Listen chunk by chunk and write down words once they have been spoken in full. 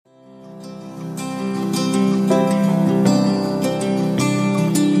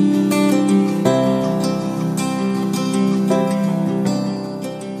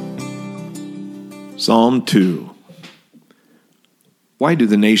Psalm 2. Why do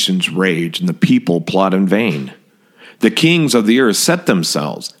the nations rage and the people plot in vain? The kings of the earth set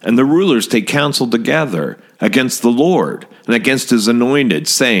themselves, and the rulers take counsel together against the Lord and against his anointed,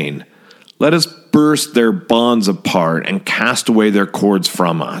 saying, "Let us burst their bonds apart and cast away their cords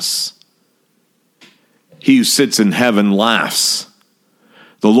from us." He who sits in heaven laughs.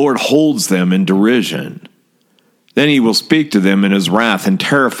 The Lord holds them in derision. Then he will speak to them in his wrath and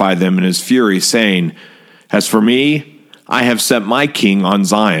terrify them in his fury, saying, "As for me, I have set my king on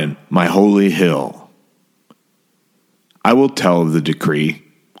Zion, my holy hill. I will tell of the decree.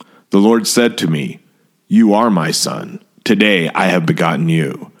 The Lord said to me, 'You are my son. Today I have begotten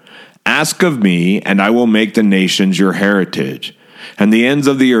you. Ask of me, and I will make the nations your heritage, and the ends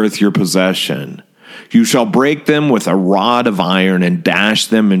of the earth your possession. You shall break them with a rod of iron and dash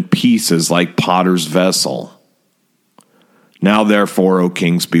them in pieces like potter's vessel.' Now therefore, O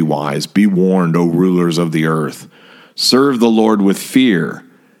kings, be wise. Be warned, O rulers of the earth. Serve the Lord with fear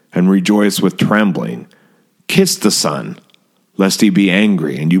and rejoice with trembling. Kiss the Son, lest he be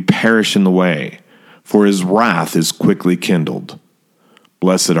angry and you perish in the way, for his wrath is quickly kindled.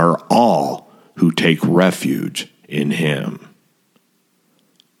 Blessed are all who take refuge in him."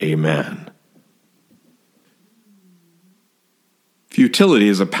 Amen. Futility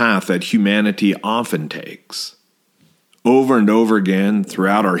is a path that humanity often takes. Over and over again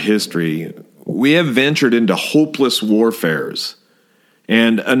throughout our history, we have ventured into hopeless warfares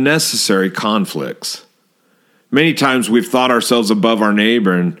and unnecessary conflicts. Many times we've thought ourselves above our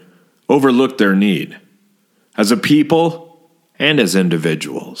neighbor and overlooked their need. As a people and as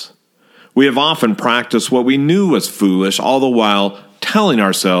individuals, we have often practiced what we knew was foolish, all the while telling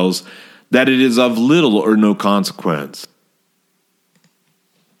ourselves that it is of little or no consequence.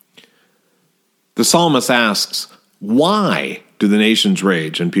 The psalmist asks, why do the nations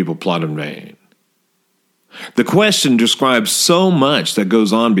rage and people plot in vain? The question describes so much that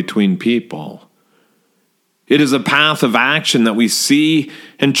goes on between people. It is a path of action that we see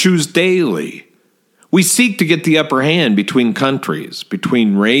and choose daily. We seek to get the upper hand between countries,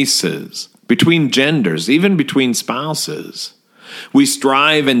 between races, between genders, even between spouses. We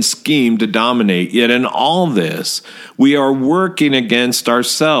strive and scheme to dominate, yet in all this, we are working against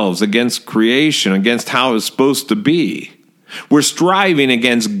ourselves, against creation, against how it's supposed to be. We're striving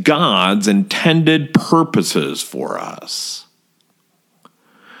against God's intended purposes for us.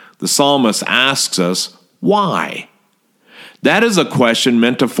 The psalmist asks us, why? That is a question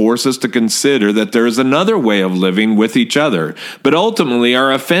meant to force us to consider that there is another way of living with each other, but ultimately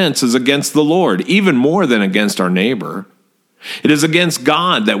our offense is against the Lord, even more than against our neighbor. It is against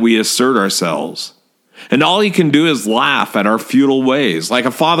God that we assert ourselves. And all he can do is laugh at our futile ways, like a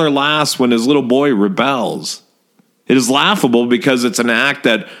father laughs when his little boy rebels. It is laughable because it's an act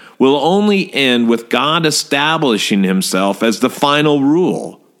that will only end with God establishing himself as the final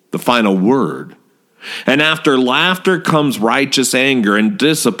rule, the final word. And after laughter comes righteous anger and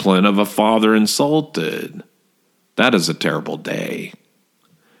discipline of a father insulted. That is a terrible day.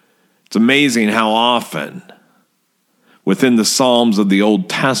 It's amazing how often within the Psalms of the Old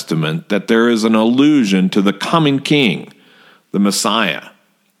Testament that there is an allusion to the coming king, the Messiah.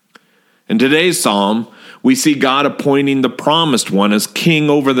 In today's psalm, we see God appointing the promised one as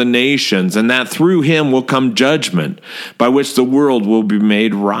king over the nations, and that through him will come judgment, by which the world will be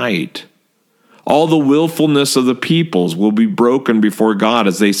made right. All the willfulness of the peoples will be broken before God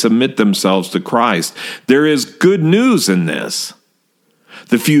as they submit themselves to Christ. There is good news in this.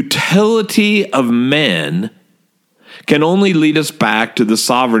 The futility of men can only lead us back to the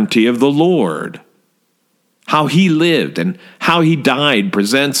sovereignty of the Lord. How he lived and how he died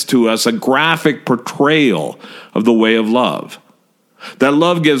presents to us a graphic portrayal of the way of love. That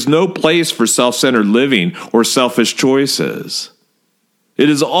love gives no place for self-centered living or selfish choices. It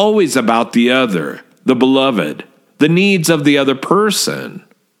is always about the other, the beloved, the needs of the other person.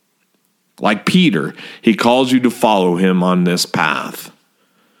 Like Peter, he calls you to follow him on this path.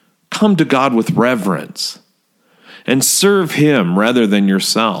 Come to God with reverence and serve him rather than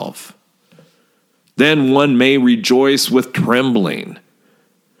yourself. Then one may rejoice with trembling.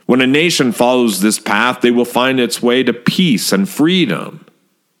 When a nation follows this path, they will find its way to peace and freedom.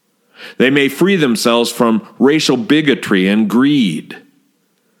 They may free themselves from racial bigotry and greed.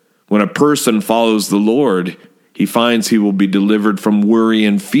 When a person follows the Lord, he finds he will be delivered from worry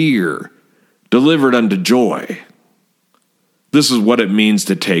and fear, delivered unto joy. This is what it means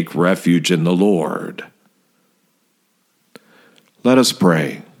to take refuge in the Lord. Let us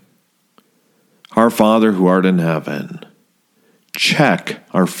pray. Our Father who art in heaven, check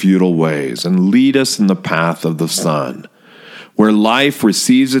our futile ways and lead us in the path of the Son, where life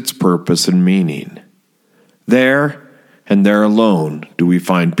receives its purpose and meaning. There and there alone do we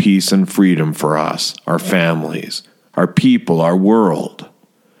find peace and freedom for us, our families, our people, our world.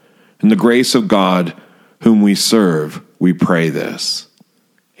 In the grace of God, whom we serve, we pray this.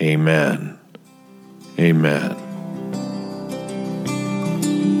 Amen. Amen.